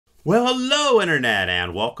Well, hello Internet,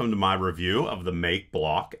 and welcome to my review of the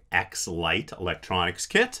Makeblock xLight electronics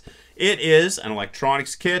kit. It is an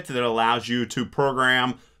electronics kit that allows you to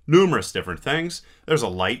program numerous different things. There's a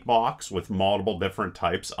light box with multiple different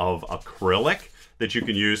types of acrylic that you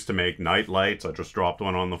can use to make night lights. I just dropped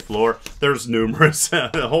one on the floor. There's numerous,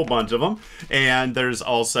 a whole bunch of them. And there's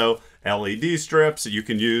also LED strips that you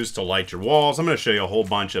can use to light your walls. I'm going to show you a whole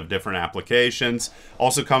bunch of different applications.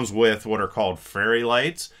 Also comes with what are called fairy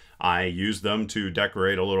lights. I use them to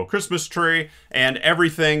decorate a little Christmas tree, and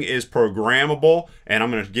everything is programmable, and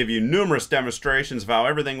I'm going to give you numerous demonstrations of how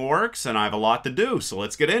everything works, and I have a lot to do, so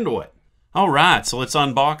let's get into it. Alright, so let's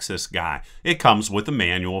unbox this guy. It comes with a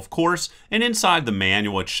manual, of course, and inside the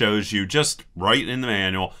manual it shows you just right in the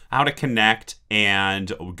manual how to connect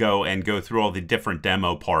and go through all the different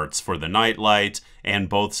demo parts for the night light and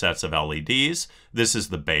both sets of LEDs. This is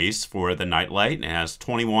the base for the night light, and it has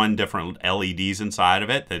 21 different LEDs inside of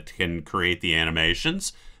it that can create the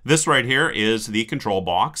animations. This right here is the control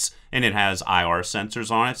box, and it has IR sensors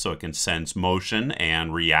on it so it can sense motion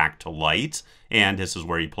and react to light. And this is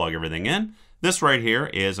where you plug everything in. This right here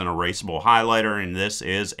is an erasable highlighter, and this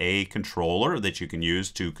is a controller that you can use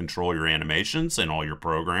to control your animations and all your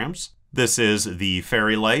programs. This is the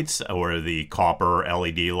fairy lights, or the copper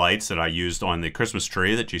LED lights that I used on the Christmas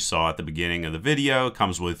tree that you saw at the beginning of the video. It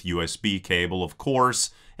comes with USB cable, of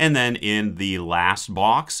course. And then in the last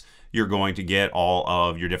box, you're going to get all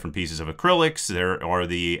of your different pieces of acrylics. There are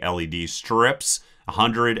the LED strips,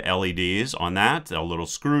 100 LEDs on that, a little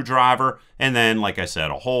screwdriver, and then, like I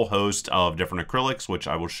said, a whole host of different acrylics, which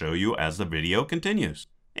I will show you as the video continues.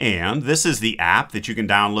 And this is the app that you can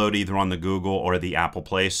download either on the Google or the Apple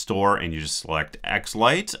Play Store, and you just select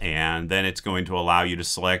xLight, and then it's going to allow you to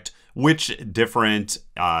select which different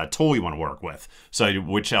tool you want to work with. So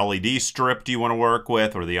which LED strip do you want to work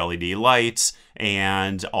with, or the LED lights,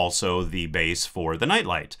 and also the base for the night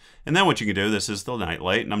light. And then what you can do, this is the night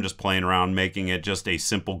light, and I'm just playing around making it just a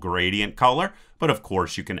simple gradient color. But of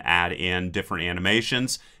course you can add in different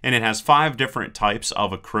animations, and it has 5 different types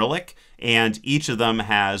of acrylic, and each of them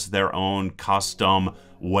has their own custom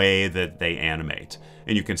way that they animate.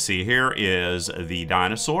 And you can see here is the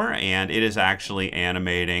dinosaur, and it is actually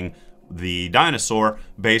animating the dinosaur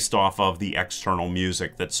based off of the external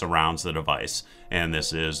music that surrounds the device. And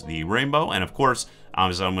this is the rainbow, and of course,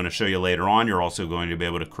 as I'm going to show you later on, you're also going to be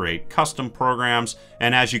able to create custom programs.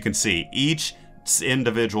 And as you can see, each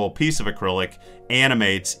individual piece of acrylic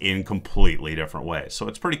animates in completely different ways. So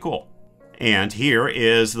it's pretty cool. And here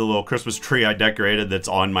is the little Christmas tree I decorated that's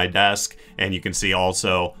on my desk. And you can see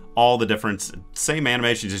also all the different same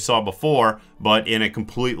animations you saw before, but in a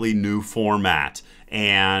completely new format.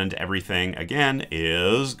 And everything, again,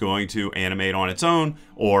 is going to animate on its own,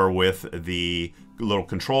 or with the little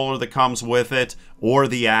controller that comes with it, or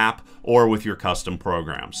the app, or with your custom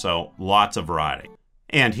program. So lots of variety.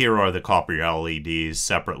 And here are the copper LEDs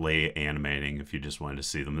separately animating if you just wanted to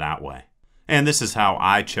see them that way. And this is how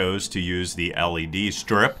I chose to use the LED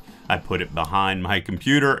strip. I put it behind my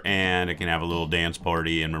computer, and it can have a little dance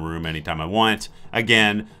party in my room anytime I want.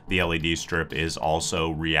 Again, the LED strip is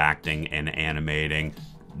also reacting and animating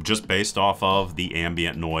just based off of the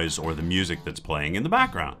ambient noise or the music that's playing in the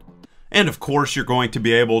background. And of course, you're going to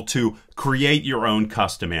be able to create your own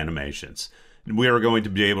custom animations. We are going to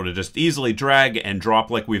be able to just easily drag and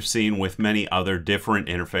drop like we've seen with many other different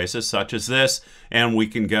interfaces such as this, and we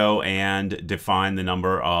can go and define the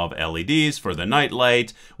number of LEDs for the night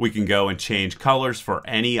light. We can go and change colors for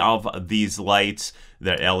any of these lights.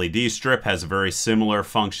 The LED strip has a very similar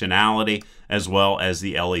functionality, as well as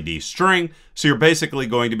the LED string. So you're basically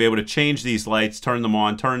going to be able to change these lights, turn them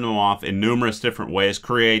on, turn them off in numerous different ways,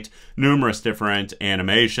 create numerous different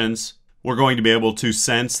animations. We're going to be able to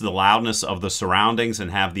sense the loudness of the surroundings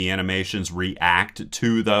and have the animations react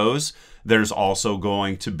to those. There's also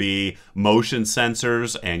going to be motion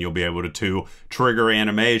sensors, and you'll be able to trigger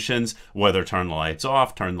animations, whether turn the lights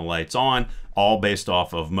off, turn the lights on, all based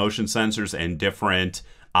off of motion sensors and different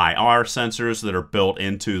IR sensors that are built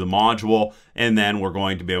into the module. And then we're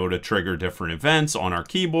going to be able to trigger different events on our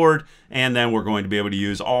keyboard, and then we're going to be able to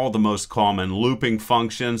use all the most common looping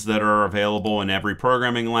functions that are available in every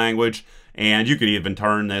programming language. And you could even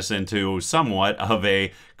turn this into somewhat of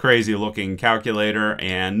a crazy looking calculator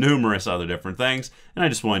and numerous other different things. And I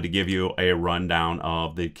just wanted to give you a rundown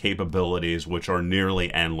of the capabilities, which are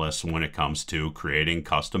nearly endless when it comes to creating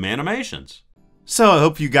custom animations. So I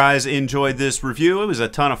hope you guys enjoyed this review. It was a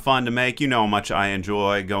ton of fun to make. You know how much I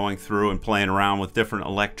enjoy going through and playing around with different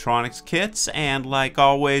electronics kits. And like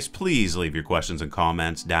always, please leave your questions and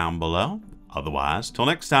comments down below. Otherwise, till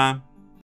next time.